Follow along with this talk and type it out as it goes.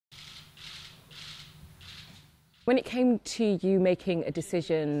When it came to you making a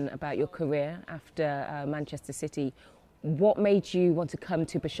decision about your career after Manchester City, what made you want to come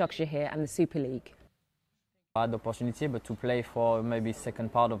to Başakşehir and the Super Lig? I had the opportunity, but to play for maybe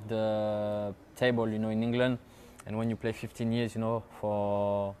second part of the table, in England, and when you play 15 years,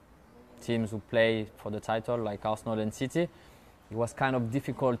 for teams who play for the title like Arsenal and City, it was kind of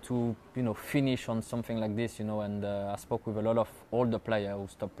difficult to, finish on something like this, And I spoke with a lot of older players who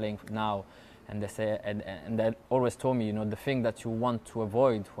stopped playing now, and they say, and they always told me, the thing that you want to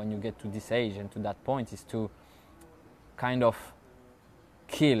avoid when you get to this age and to that point is to kind of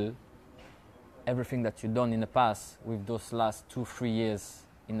kill everything that you've done in the past with those last 2-3 years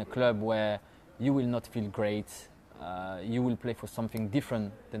in a club where you will not feel great. You will play for something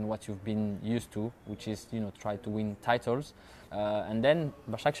different than what you've been used to, which is, try to win titles. And then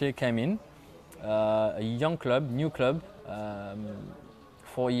Başakşehir came in, a young club, new club,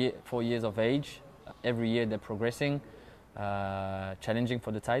 4 years of age. Every year they're progressing, challenging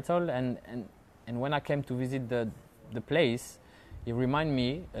for the title. And when I came to visit the place, it reminded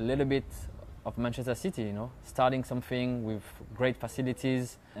me a little bit of Manchester City, starting something with great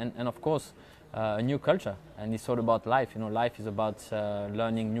facilities and of course, a new culture. And it's all about life. Life is about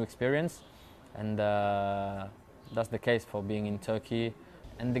learning new experience, and that's the case for being in Turkey.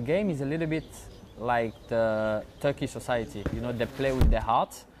 And the game is a little bit like the Turkish society. They play with their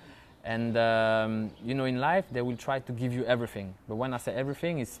heart, and in life they will try to give you everything. But when I say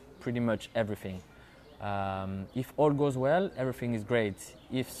everything, it's pretty much everything. If all goes well, everything is great.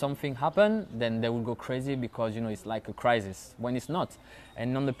 If something happens, then they will go crazy because, it's like a crisis, when it's not.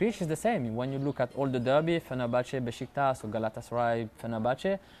 And on the pitch, it's the same. When you look at all the derby, Fenerbahce, Beşiktaş, or Galatasaray,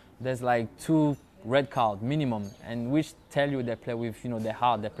 Fenerbahce, there's like 2 red cards minimum, and which tell you they play with, their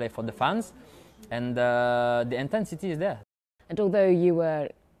heart, they play for the fans, and the intensity is there. And although you were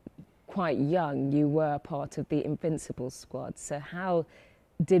quite young, you were part of the Invincible squad. So how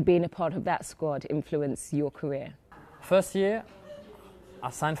did being a part of that squad influence your career? First year,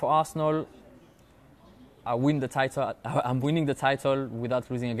 I signed for Arsenal. I win the title. I'm winning the title without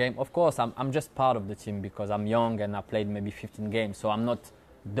losing a game. Of course, I'm just part of the team because I'm young and I played maybe 15 games. So I'm not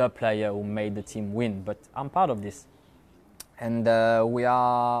the player who made the team win, but I'm part of this. And we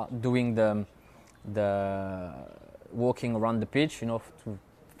are doing the walking around the pitch, to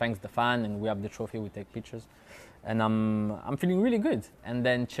thank the fan, and we have the trophy. We take pictures. And I'm feeling really good. And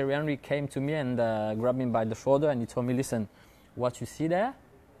then Thierry Henry came to me and grabbed me by the shoulder, and he told me, listen, what you see there,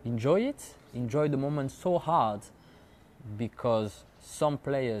 enjoy it. Enjoy the moment so hard, because some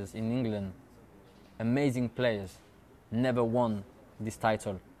players in England, amazing players, never won this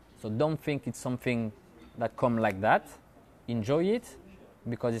title. So don't think it's something that comes like that. Enjoy it,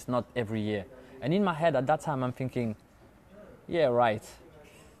 because it's not every year. And in my head at that time, I'm thinking, yeah, right.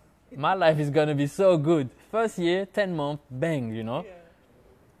 My life is going to be so good. First year, 10 months, bang, Yeah.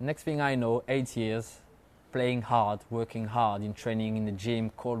 Next thing I know, 8 years, playing hard, working hard in training, in the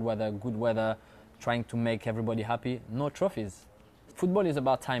gym, cold weather, good weather, trying to make everybody happy. No trophies. Football is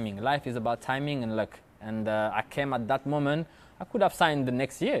about timing. Life is about timing and luck. And I came at that moment. I could have signed the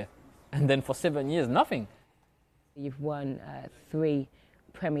next year. And then for 7 years, nothing. You've won 3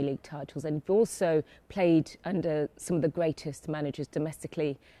 Premier League titles, and you've also played under some of the greatest managers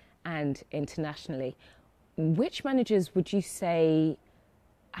domestically and internationally. Which managers would you say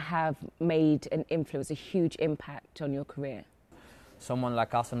have made an influence, a huge impact on your career? Someone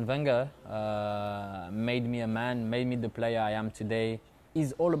like Arsene Wenger made me a man, made me the player I am today.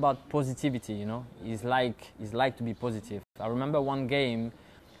 He's all about positivity, He's like to be positive. I remember one game,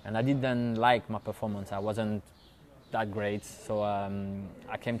 and I didn't like my performance. I wasn't that great, so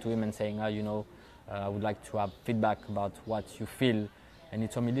I came to him and saying, I would like to have feedback about what you feel. And he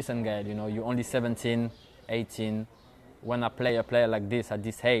told me, listen, Gael, you're only 17, 18. When I play a player like this at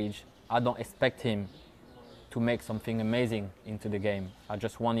this age, I don't expect him to make something amazing into the game. I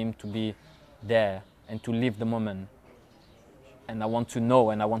just want him to be there and to live the moment. And I want to know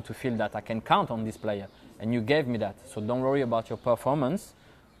and I want to feel that I can count on this player. And you gave me that. So don't worry about your performance.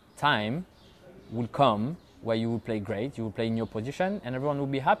 Time will come where you will play great, you will play in your position, and everyone will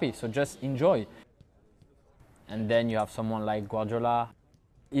be happy. So just enjoy. And then you have someone like Guardiola.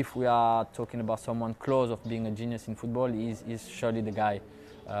 If we are talking about someone close of being a genius in football, he's surely the guy.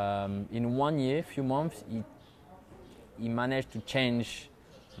 In 1 year, few months, he managed to change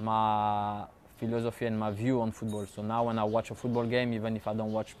my philosophy and my view on football. So now when I watch a football game, even if I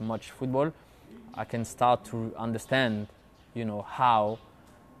don't watch much football, I can start to understand, how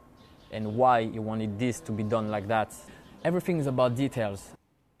and why he wanted this to be done like that. Everything is about details.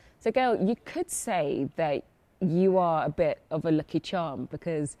 So Gael, you could say that you are a bit of a lucky charm,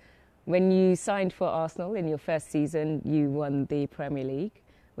 because When you signed for Arsenal in your first season, you won the Premier League.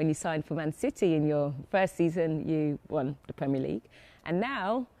 When you signed for Man City in your first season, you won the Premier League. And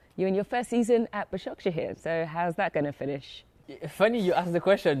now you're in your first season at Başakşehir. So how's that going to finish? Funny you asked the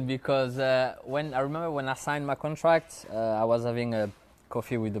question because when I remember when I signed my contract, I was having a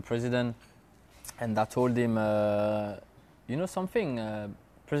coffee with the president, and I told him, you know something,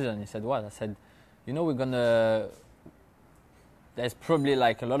 president. He said, what? I said, you know, there's probably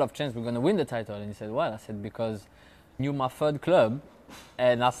like a lot of chance we're gonna win the title. And he said, what? I said, because you're my third club,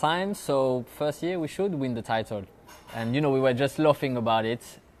 and I signed, so first year we should win the title. And you know, we were just laughing about it.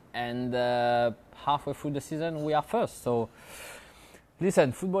 And halfway through the season, we are first. So,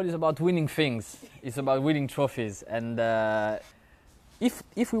 listen, football is about winning things. It's about winning trophies. And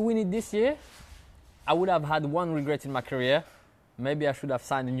if we win it this year, I would have had one regret in my career. Maybe I should have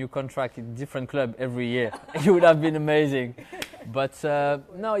signed a new contract in a different club every year. It would have been amazing. But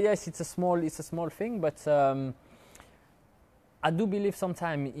no, yes, it's a small thing. But I do believe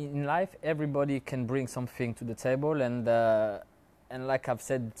sometime in life, everybody can bring something to the table. And like I've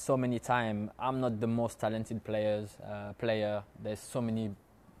said so many times, I'm not the most talented player. There's so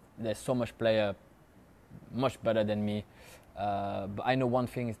much player much better than me. But I know one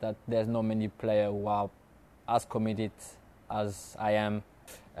thing is that there's not many players who are as committed as I am.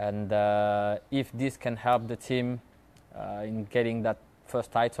 And if this can help the team in getting that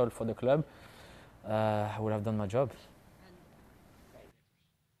first title for the club, I would have done my job.